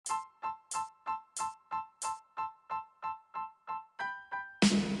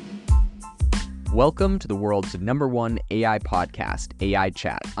Welcome to the world's #1 AI podcast, AI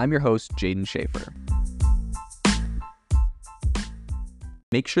Chat. I'm your host, Jaden Schaefer.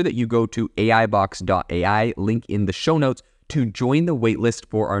 Make sure that you go to aibox.ai, link in the show notes, to join the waitlist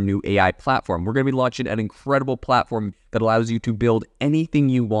for our new AI platform. We're going to be launching an incredible platform that allows you to build anything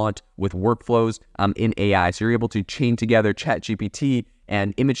you want with workflows in AI. So you're able to chain together ChatGPT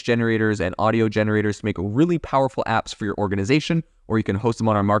and image generators and audio generators to make really powerful apps for your organization, or you can host them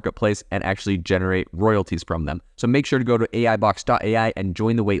on our marketplace and actually generate royalties from them. So make sure to go to aibox.ai and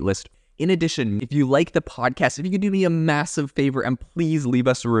join the waitlist. In addition, if you like the podcast, if you could do me a massive favor and please leave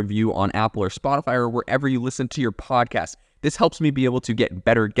us a review on Apple or Spotify or wherever you listen to your podcast. This helps me be able to get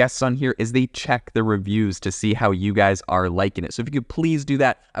better guests on here as they check the reviews to see how you guys are liking it. So if you could please do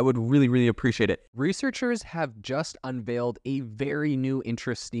that, I would really appreciate it. Researchers have just unveiled a very new,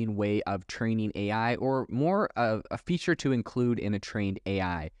 interesting way of training AI, or more of a feature to include in a trained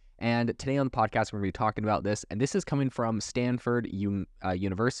AI. And today on the podcast, we're going to be talking about this. And this is coming from Stanford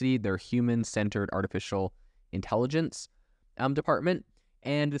University, their Human-Centered Artificial Intelligence department.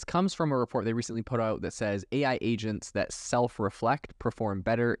 And this comes from a report they recently put out that says AI agents that self-reflect perform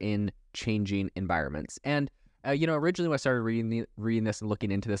better in changing environments. And, originally when I started reading this and looking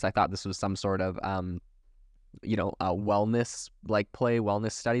into this, I thought this was some sort of, a wellness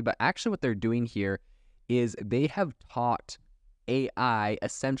study. But actually what they're doing here is they have taught AI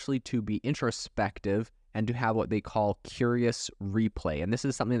essentially to be introspective and to have what they call curious replay. And this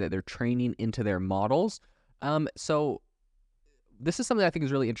is something that they're training into their models. So this is something I think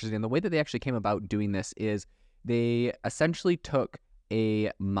is really interesting. And the way that they actually came about doing this is they essentially took a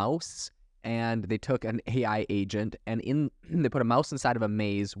mouse and they took an AI agent and they put a mouse inside of a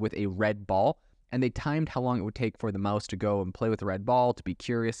maze with a red ball, and they timed how long it would take for the mouse to go and play with the red ball, to be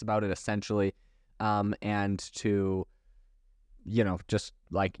curious about it essentially, and to, just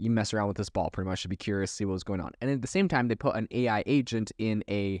like you mess around with this ball pretty much to be curious, see what was going on. And at the same time, they put an AI agent in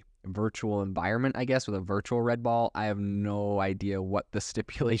a virtual environment, I guess, with a virtual red ball. I have no idea what the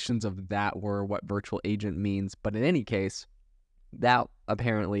stipulations of that were, what virtual agent means. But in any case, that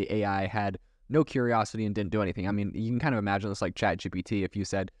apparently AI had no curiosity and didn't do anything. I mean, you can kind of imagine this like ChatGPT. If you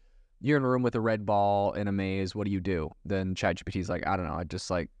said, you're in a room with a red ball in a maze, what do? Then ChatGPT's like, I don't know, I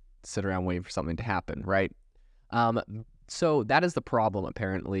just like sit around waiting for something to happen, right? So that is the problem,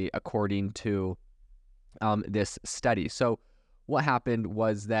 apparently, according to this study. So what happened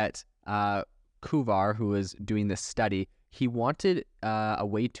was that Kuvar, who was doing this study, he wanted a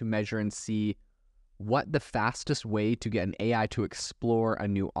way to measure and see what the fastest way to get an AI to explore a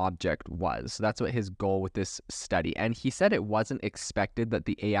new object was. So that's what his goal with this study. And he said it wasn't expected that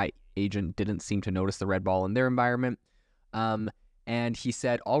the AI agent didn't seem to notice the red ball in their environment. And he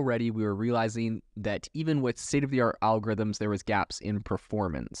said already we were realizing that even with state-of-the-art algorithms, there was gaps in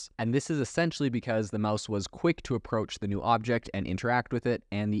performance. And this is essentially because the mouse was quick to approach the new object and interact with it,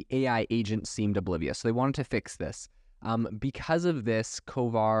 and the AI agent seemed oblivious. So they wanted to fix this. Because of this,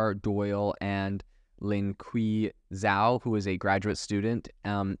 Kovar, Doyle, and Lin Kui Zhao, who is a graduate student,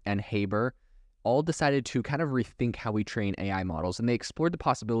 and Haber, all decided to kind of rethink how we train AI models. And they explored the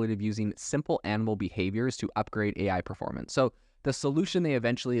possibility of using simple animal behaviors to upgrade AI performance. So the solution they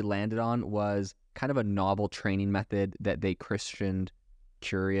eventually landed on was kind of a novel training method that they christened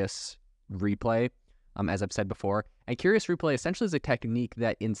Curious Replay, as I've said before. And Curious Replay essentially is a technique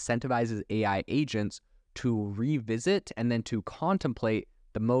that incentivizes AI agents to revisit and then to contemplate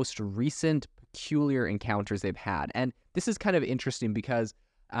the most recent peculiar encounters they've had. And this is kind of interesting because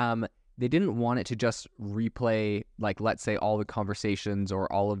they didn't want it to just replay, like, let's say, all the conversations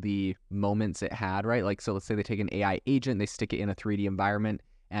or all of the moments it had, right? Like, so let's say they take an AI agent, they stick it in a 3D environment,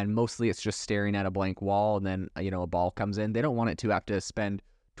 and mostly it's just staring at a blank wall, and then, a ball comes in. They don't want it to have to spend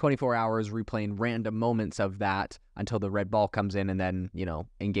 24 hours replaying random moments of that until the red ball comes in and then,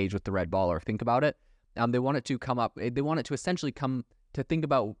 engage with the red ball or think about it. They want it to essentially come to think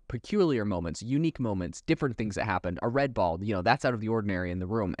about peculiar moments, unique moments, different things that happened. A red ball, that's out of the ordinary in the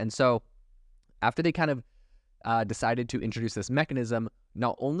room. And so after they kind of decided to introduce this mechanism,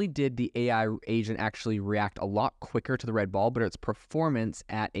 not only did the AI agent actually react a lot quicker to the red ball, but its performance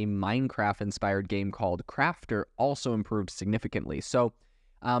at a Minecraft-inspired game called Crafter also improved significantly. So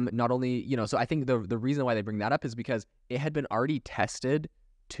not only, so I think the reason why they bring that up is because it had been already tested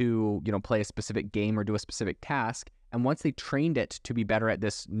to, play a specific game or do a specific task. And once they trained it to be better at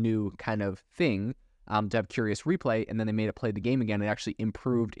this new kind of thing, to have Curious Replay, and then they made it play the game again, it actually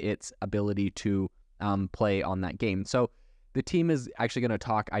improved its ability to play on that game. So the team is actually going to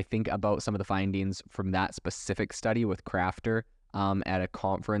talk, I think, about some of the findings from that specific study with Crafter at a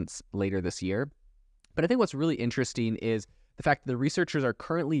conference later this year. But I think what's really interesting is the fact that the researchers are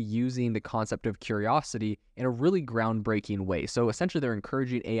currently using the concept of curiosity in a really groundbreaking way. So essentially, they're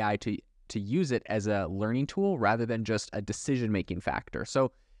encouraging AI to use it as a learning tool rather than just a decision-making factor.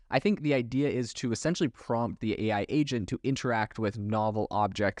 So I think the idea is to essentially prompt the AI agent to interact with novel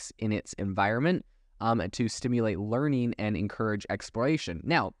objects in its environment, to stimulate learning and encourage exploration.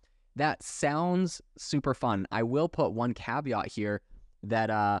 Now, that sounds super fun. I will put one caveat here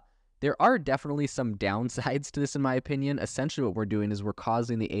that there are definitely some downsides to this, in my opinion. Essentially, what we're doing is we're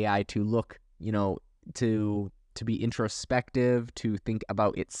causing the AI to look, to be introspective, to think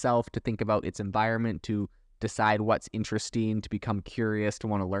about itself, to think about its environment, to decide what's interesting, to become curious, to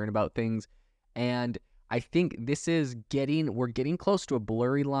want to learn about things. And I think we're getting close to a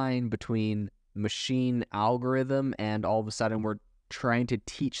blurry line between machine algorithm and all of a sudden we're trying to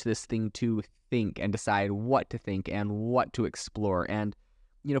teach this thing to think and decide what to think and what to explore. And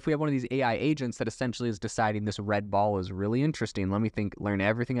if we have one of these AI agents that essentially is deciding this red ball is really interesting, let me learn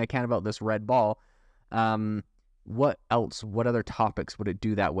everything I can about this red ball. What other topics would it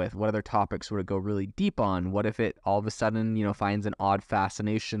do that with? What other topics would it go really deep on? What if it all of a sudden, finds an odd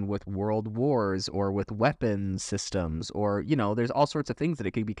fascination with world wars or with weapons systems, or, there's all sorts of things that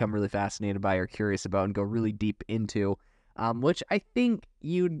it could become really fascinated by or curious about and go really deep into, which I think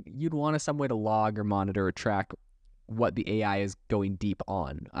you'd want some way to log or monitor or track what the AI is going deep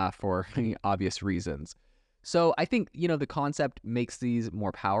on, for obvious reasons. So I think, the concept makes these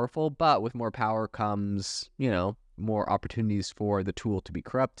more powerful, but with more power comes, more opportunities for the tool to be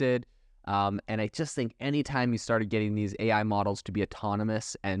corrupted. And I just think anytime you started getting these AI models to be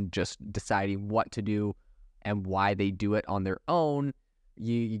autonomous and just deciding what to do and why they do it on their own,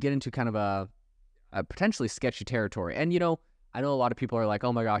 you get into kind of a potentially sketchy territory. And, I know a lot of people are like,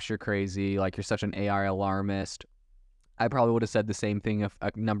 oh my gosh, you're crazy. Like, you're such an AI alarmist. I probably would have said the same thing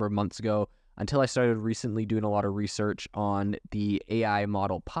a number of months ago, until I started recently doing a lot of research on the AI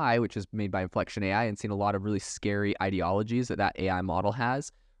model Pi, which is made by Inflection AI, and seen a lot of really scary ideologies that AI model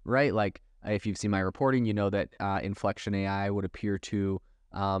has, right? Like, if you've seen my reporting, you know that Inflection AI would appear to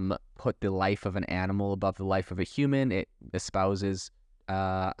put the life of an animal above the life of a human. It espouses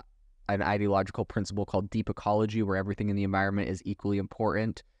an ideological principle called deep ecology, where everything in the environment is equally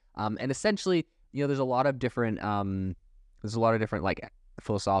important. And essentially, there's a lot of different like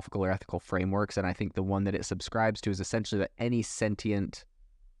philosophical or ethical frameworks, and I think the one that it subscribes to is essentially that any sentient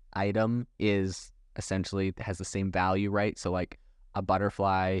item has the same value, right? So like a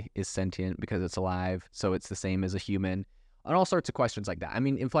butterfly is sentient because it's alive, so it's the same as a human, and all sorts of questions like that. I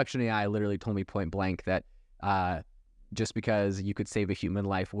mean, Inflection AI literally told me point blank that just because you could save a human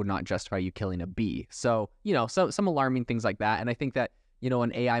life would not justify you killing a bee. So, some alarming things like that. And I think that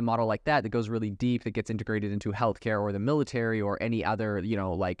an AI model like that goes really deep, that gets integrated into healthcare or the military or any other,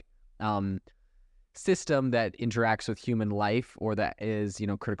 system that interacts with human life or that is,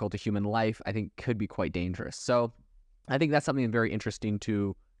 critical to human life, I think could be quite dangerous. So I think that's something very interesting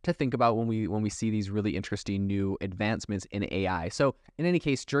to think about when we see these really interesting new advancements in AI. So in any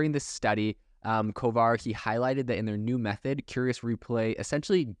case, during this study, Kovar, he highlighted that in their new method, Curious Replay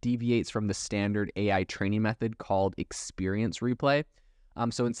essentially deviates from the standard AI training method called Experience Replay.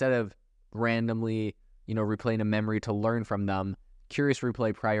 So instead of randomly, replaying a memory to learn from them, Curious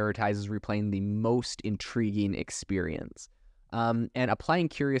Replay prioritizes replaying the most intriguing experience. And applying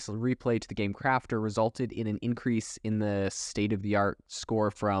Curious Replay to the game Crafter resulted in an increase in the state-of-the-art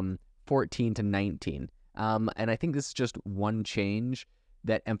score from 14 to 19. And I think this is just one change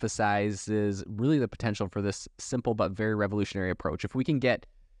that emphasizes really the potential for this simple but very revolutionary approach. If we can get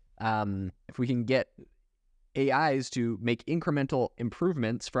AIs to make incremental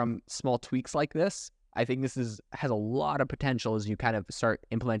improvements from small tweaks like this, I think this has a lot of potential as you kind of start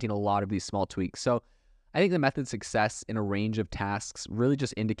implementing a lot of these small tweaks. So I think the method's success in a range of tasks really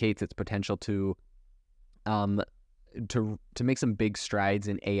just indicates its potential to make some big strides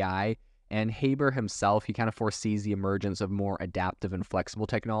in AI. And Haber himself, he kind of foresees the emergence of more adaptive and flexible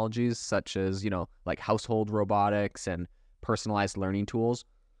technologies, such as, like household robotics and personalized learning tools.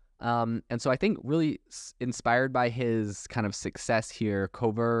 And so I think really inspired by his kind of success here,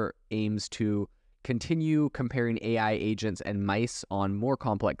 Kovar aims to continue comparing AI agents and mice on more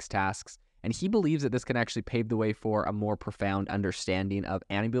complex tasks. And he believes that this can actually pave the way for a more profound understanding of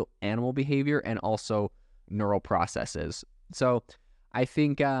animal behavior and also neural processes. So I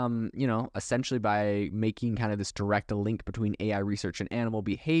think, essentially by making kind of this direct link between AI research and animal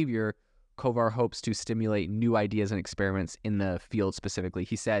behavior, Kovar hopes to stimulate new ideas and experiments in the field specifically.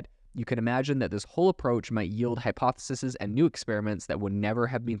 He said, "You can imagine that this whole approach might yield hypotheses and new experiments that would never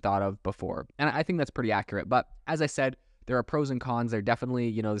have been thought of before." And I think that's pretty accurate. But as I said, there are pros and cons. There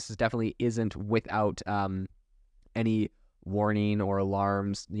definitely, this is definitely isn't without any warning or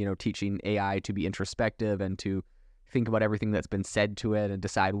alarms, teaching AI to be introspective and to think about everything that's been said to it and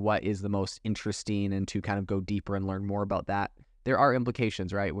decide what is the most interesting and to kind of go deeper and learn more about that. There are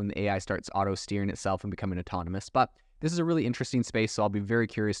implications, right, when the AI starts auto-steering itself and becoming autonomous. But this is a really interesting space, so I'll be very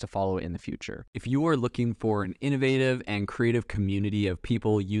curious to follow it in the future. If you are looking for an innovative and creative community of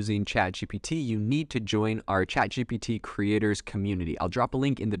people using ChatGPT, you need to join our ChatGPT creators community. I'll drop a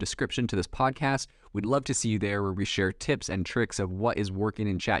link in the description to this podcast. We'd love to see you there, where we share tips and tricks of what is working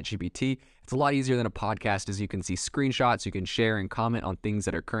in ChatGPT. It's a lot easier than a podcast, as you can see screenshots, you can share and comment on things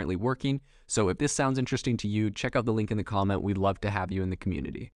that are currently working. So if this sounds interesting to you, check out the link in the comment. We'd love to have you in the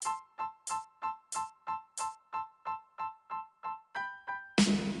community.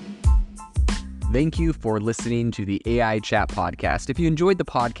 Thank you for listening to the AI Chat Podcast. If you enjoyed the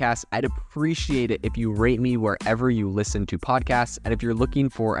podcast, I'd appreciate it if you rate me wherever you listen to podcasts. And if you're looking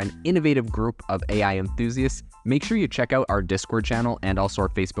for an innovative group of AI enthusiasts, make sure you check out our Discord channel and also our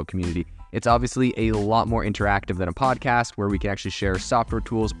Facebook community. It's obviously a lot more interactive than a podcast, where we can actually share software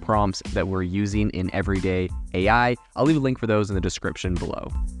tools, prompts that we're using in everyday AI. I'll leave a link for those in the description below.